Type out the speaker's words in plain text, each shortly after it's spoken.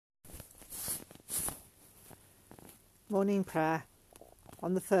Morning Prayer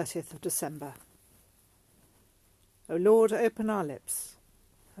on the 30th of December. O Lord, open our lips,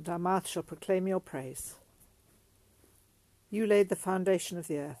 and our mouth shall proclaim your praise. You laid the foundation of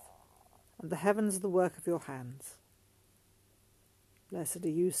the earth, and the heavens are the work of your hands. Blessed are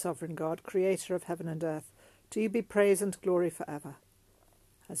you, sovereign God, creator of heaven and earth. To you be praise and glory forever.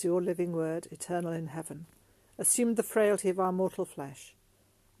 As your living word, eternal in heaven, assumed the frailty of our mortal flesh,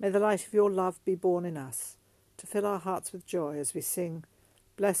 may the light of your love be born in us, to fill our hearts with joy as we sing,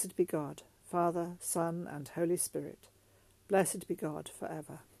 Blessed be God, Father, Son, and Holy Spirit. Blessed be God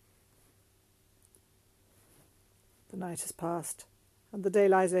forever. The night has passed, and the day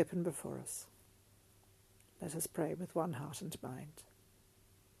lies open before us. Let us pray with one heart and mind.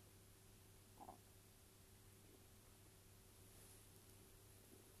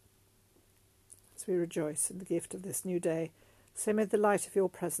 As we rejoice in the gift of this new day, so may the light of your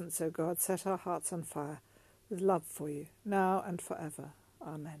presence, O God, set our hearts on fire with love for you, now and forever.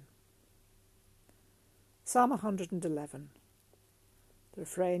 Amen. Psalm 111. The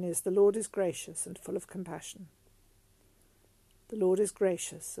refrain is, The Lord is gracious and full of compassion. The Lord is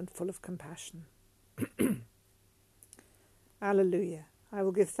gracious and full of compassion. Alleluia. I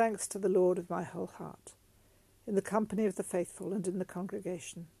will give thanks to the Lord with my whole heart, in the company of the faithful and in the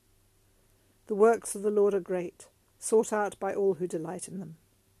congregation. The works of the Lord are great, sought out by all who delight in them.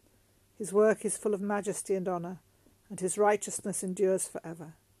 His work is full of majesty and honour, and his righteousness endures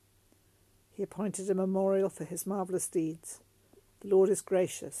forever. He appointed a memorial for his marvellous deeds. The Lord is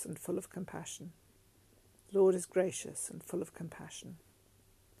gracious and full of compassion. The Lord is gracious and full of compassion.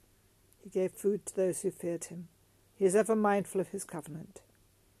 He gave food to those who feared him. He is ever mindful of his covenant.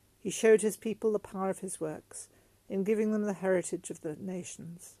 He showed his people the power of his works, in giving them the heritage of the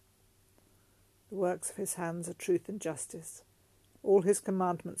nations. The works of his hands are truth and justice. All his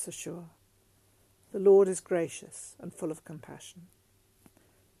commandments are sure. The Lord is gracious and full of compassion.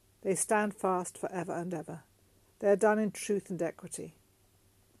 They stand fast for ever and ever. They are done in truth and equity.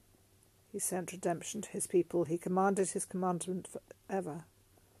 He sent redemption to his people. He commanded his commandment for ever.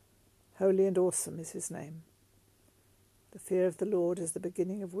 Holy and awesome is his name. The fear of the Lord is the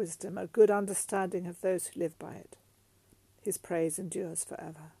beginning of wisdom, a good understanding of those who live by it. His praise endures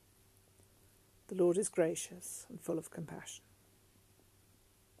forever. The Lord is gracious and full of compassion.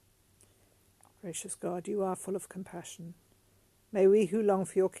 Gracious God, you are full of compassion. May we who long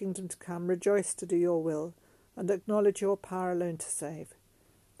for your kingdom to come rejoice to do your will and acknowledge your power alone to save.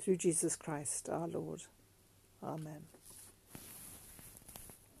 Through Jesus Christ our Lord. Amen.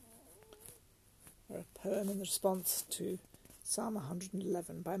 A poem in response to Psalm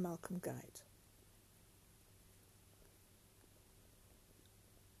 111 by Malcolm Guite.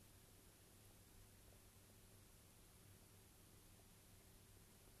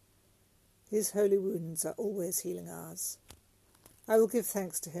 His holy wounds are always healing ours. I will give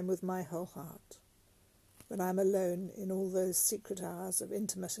thanks to him with my whole heart. When I am alone in all those secret hours of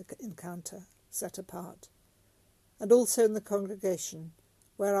intimate encounter set apart, and also in the congregation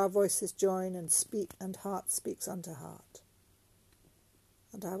where our voices join and heart speaks unto heart.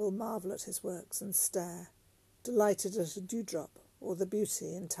 And I will marvel at his works and stare, delighted at a dewdrop or the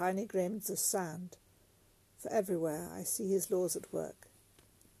beauty in tiny grains of sand, for everywhere I see his laws at work.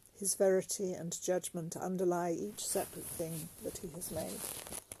 His verity and judgment underlie each separate thing that he has made.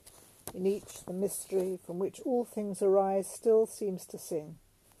 In each the mystery from which all things arise still seems to sing.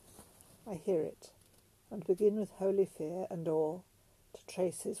 I hear it, and begin with holy fear and awe to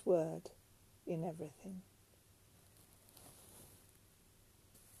trace his word in everything.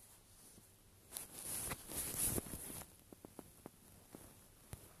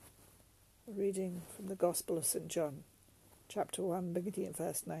 A reading from the Gospel of St. John, Chapter 1, beginning at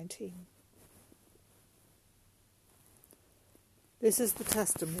verse 19. This is the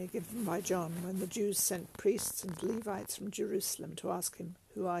testimony given by John when the Jews sent priests and Levites from Jerusalem to ask him,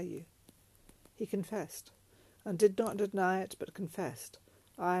 Who are you? He confessed, and did not deny it, but confessed,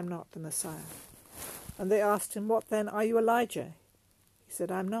 I am not the Messiah. And they asked him, What then, are you Elijah? He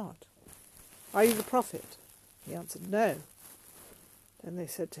said, I am not. Are you the prophet? He answered, No. Then they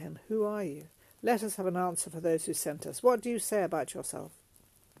said to him, Who are you? Let us have an answer for those who sent us. What do you say about yourself?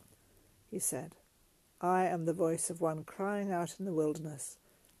 He said, I am the voice of one crying out in the wilderness,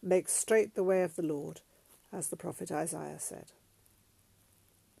 Make straight the way of the Lord, as the prophet Isaiah said.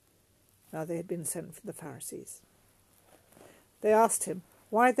 Now they had been sent from the Pharisees. They asked him,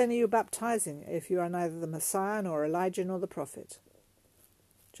 Why then are you baptizing, if you are neither the Messiah, nor Elijah, nor the prophet?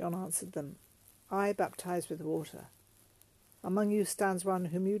 John answered them, I baptize with water. Among you stands one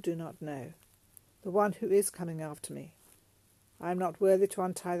whom you do not know, the one who is coming after me. I am not worthy to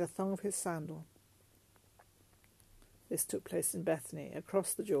untie the thong of his sandal. This took place in Bethany,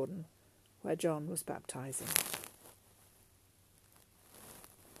 across the Jordan, where John was baptizing.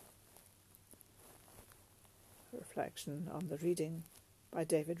 A reflection on the reading by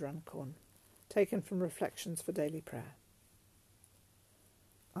David Runcorn, taken from Reflections for Daily Prayer.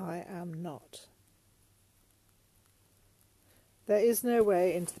 I am not. There is no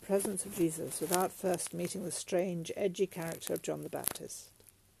way into the presence of Jesus without first meeting the strange, edgy character of John the Baptist.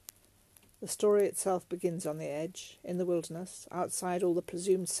 The story itself begins on the edge, in the wilderness, outside all the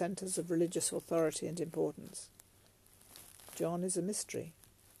presumed centres of religious authority and importance. John is a mystery.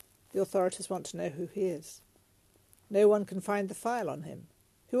 The authorities want to know who he is. No one can find the file on him.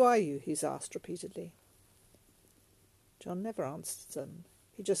 Who are you? He's asked repeatedly. John never answers them.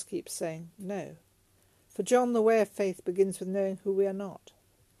 He just keeps saying no. For John, the way of faith begins with knowing who we are not.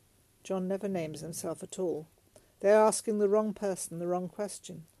 John never names himself at all. They are asking the wrong person the wrong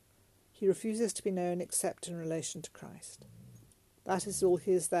question. He refuses to be known except in relation to Christ. That is all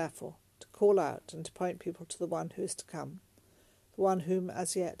he is there for, to call out and to point people to the one who is to come, the one whom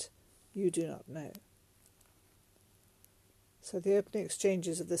as yet you do not know. So the opening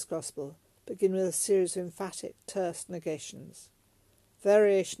exchanges of this gospel begin with a series of emphatic, terse negations.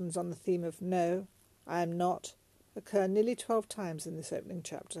 Variations on the theme of no, I am not, occur nearly 12 times in this opening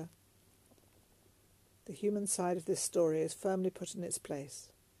chapter. The human side of this story is firmly put in its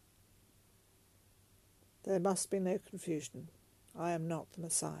place. There must be no confusion. I am not the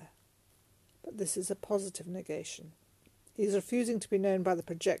Messiah. But this is a positive negation. He is refusing to be known by the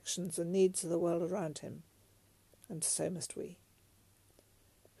projections and needs of the world around him, and so must we.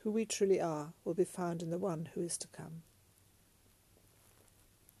 Who we truly are will be found in the one who is to come.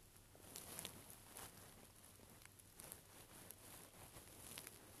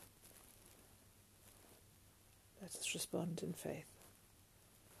 Let us respond in faith.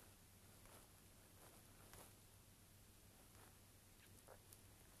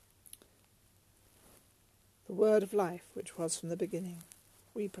 The word of life, which was from the beginning,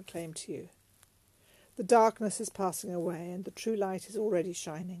 we proclaim to you. The darkness is passing away, and the true light is already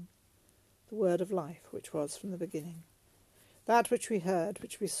shining. The word of life, which was from the beginning. That which we heard,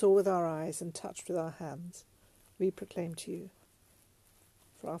 which we saw with our eyes and touched with our hands, we proclaim to you.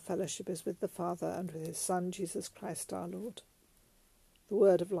 For our fellowship is with the Father and with his Son, Jesus Christ our Lord. The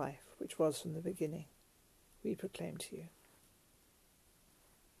word of life, which was from the beginning, we proclaim to you.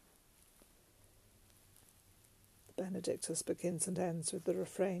 The Benedictus begins and ends with the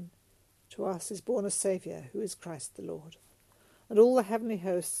refrain, To us is born a Saviour, who is Christ the Lord. And all the heavenly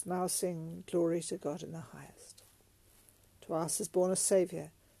hosts now sing, Glory to God in the highest. To us is born a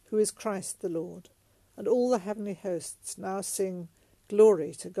Saviour, who is Christ the Lord. And all the heavenly hosts now sing,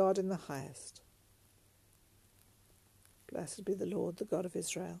 Glory to God in the highest. Blessed be the Lord, the God of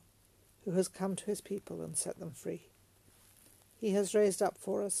Israel, who has come to his people and set them free. He has raised up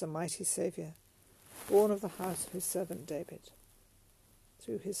for us a mighty Saviour, born of the house of his servant David.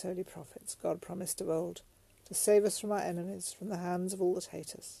 Through his holy prophets, God promised of old to save us from our enemies, from the hands of all that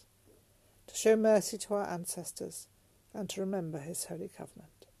hate us, to show mercy to our ancestors, and to remember his holy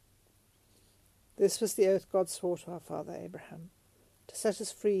covenant. This was the oath God swore to our father Abraham, to set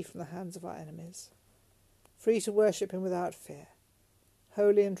us free from the hands of our enemies, free to worship him without fear,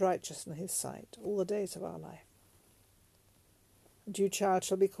 holy and righteous in his sight all the days of our life. And you, child,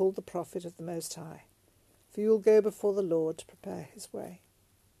 shall be called the prophet of the Most High, for you will go before the Lord to prepare his way,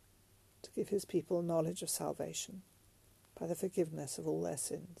 to give his people knowledge of salvation by the forgiveness of all their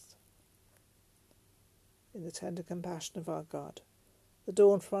sins. In the tender compassion of our God, the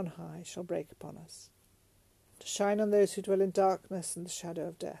dawn from on high shall break upon us, to shine on those who dwell in darkness and the shadow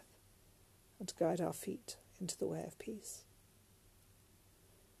of death, and to guide our feet into the way of peace.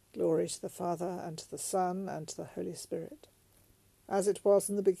 Glory to the Father, and to the Son, and to the Holy Spirit, as it was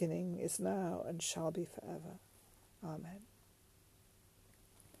in the beginning, is now, and shall be forever. Amen.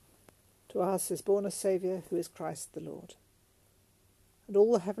 To us is born a Saviour, who is Christ the Lord. And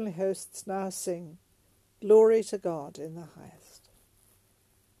all the heavenly hosts now sing, Glory to God in the highest.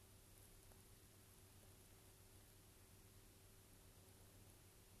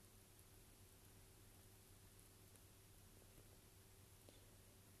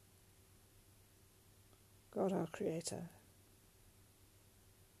 God, our Creator,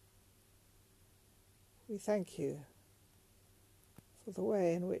 we thank you for the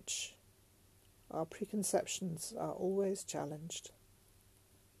way in which our preconceptions are always challenged.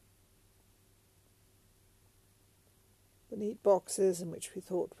 The neat boxes in which we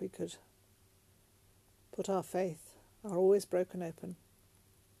thought we could put our faith are always broken open.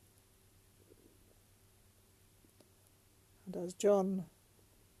 And as John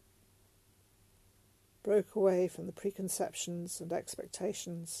broke away from the preconceptions and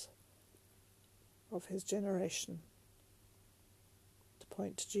expectations of his generation to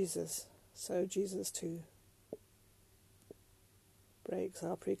point to Jesus, so Jesus too breaks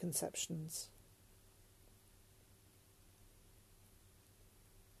our preconceptions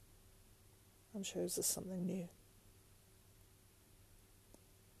and shows us something new.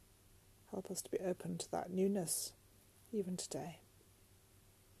 Help us to be open to that newness even today.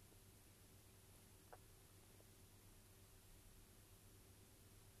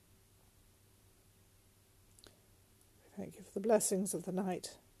 We thank you for the blessings of the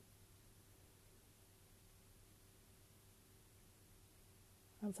night.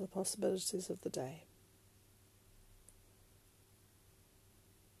 And for the possibilities of the day.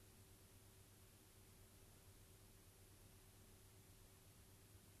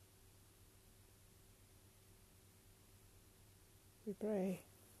 We pray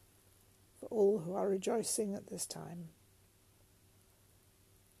for all who are rejoicing at this time,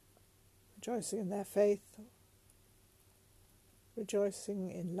 rejoicing in their faith, rejoicing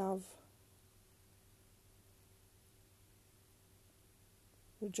in love,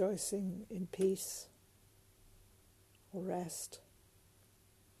 rejoicing in peace or rest.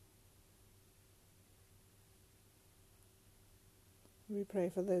 We pray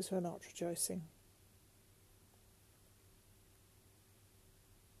for those who are not rejoicing.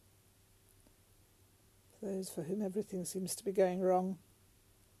 For those for whom everything seems to be going wrong.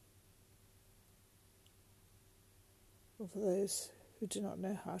 Or for those who do not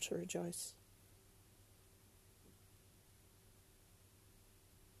know how to rejoice.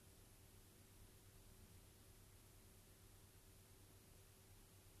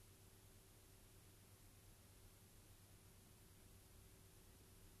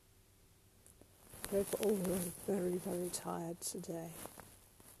 Pray for all who are very, very tired today.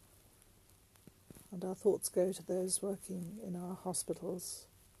 And our thoughts go to those working in our hospitals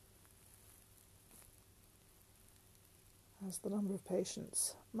as the number of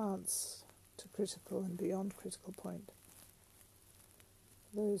patients mounts to critical and beyond critical point.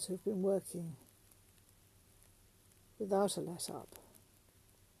 For those who've been working without a let-up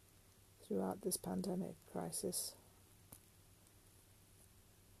throughout this pandemic crisis.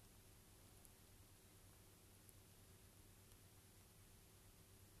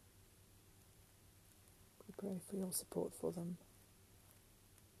 Pray for your support for them.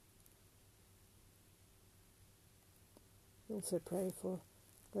 We also pray for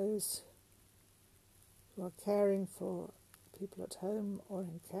those who are caring for people at home or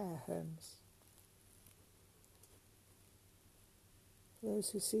in care homes.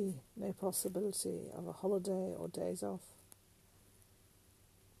 Those who see no possibility of a holiday or days off.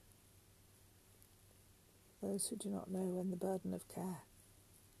 Those who do not know when the burden of care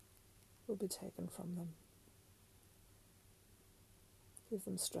will be taken from them. Give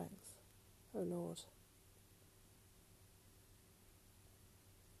them strength, O Lord.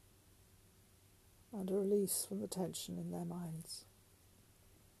 And a release from the tension in their minds.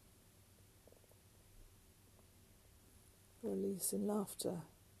 A release in laughter,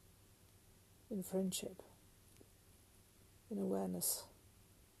 in friendship, in awareness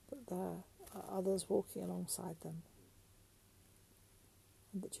that there are others walking alongside them,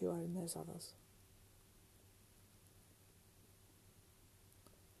 and that you are in those others.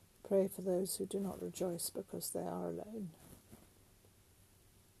 Pray for those who do not rejoice because they are alone,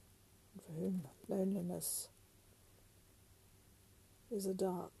 and for whom loneliness is a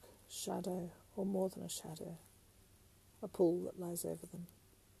dark shadow, or more than a shadow, a pall that lies over them.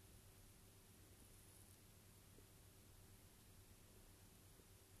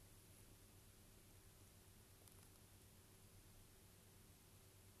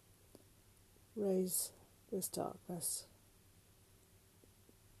 Raise this darkness.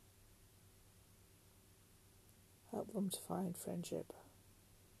 Help them to find friendship,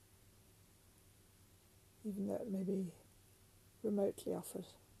 even though it may be remotely offered.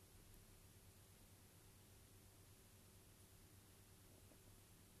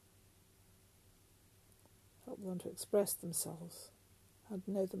 Help them to express themselves and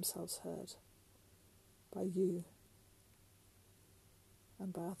know themselves heard by you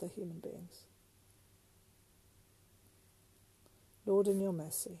and by other human beings. Lord, in your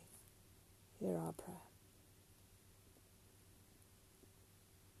mercy, hear our prayer.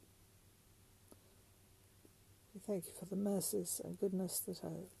 We thank you for the mercies and goodness that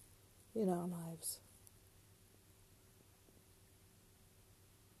are in our lives.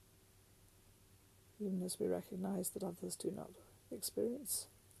 Even as we recognize that others do not experience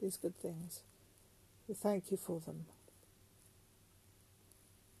these good things, we thank you for them.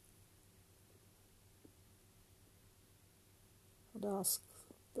 and ask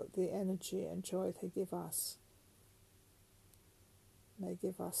that the energy and joy they give us may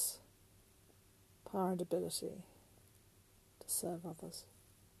give us power and ability to serve others.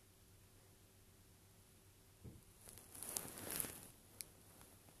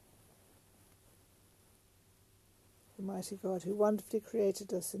 Almighty God, who wonderfully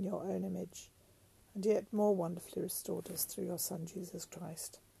created us in your own image, and yet more wonderfully restored us through your Son, Jesus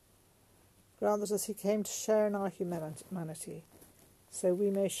Christ, grant that as he came to share in our humanity, so we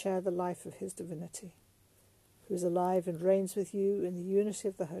may share the life of his divinity, who is alive and reigns with you in the unity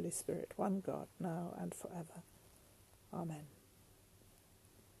of the Holy Spirit, one God, now and forever. Amen.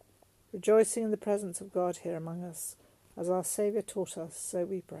 Rejoicing in the presence of God here among us, as our Saviour taught us, so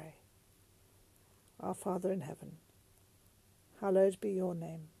we pray. Our Father in heaven, hallowed be your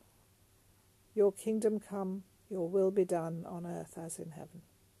name. Your kingdom come, your will be done on earth as in heaven.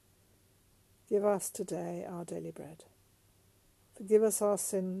 Give us today our daily bread. Forgive us our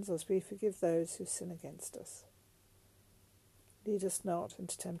sins as we forgive those who sin against us. Lead us not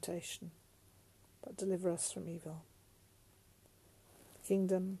into temptation, but deliver us from evil. The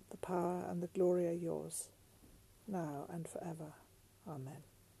kingdom, the power, and the glory are yours, now and forever. Amen.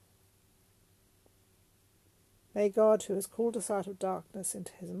 May God, who has called us out of darkness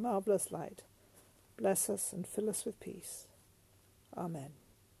into his marvellous light, bless us and fill us with peace. Amen.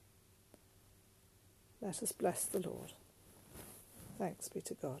 Let us bless the Lord. Thanks be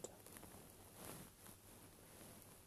to God.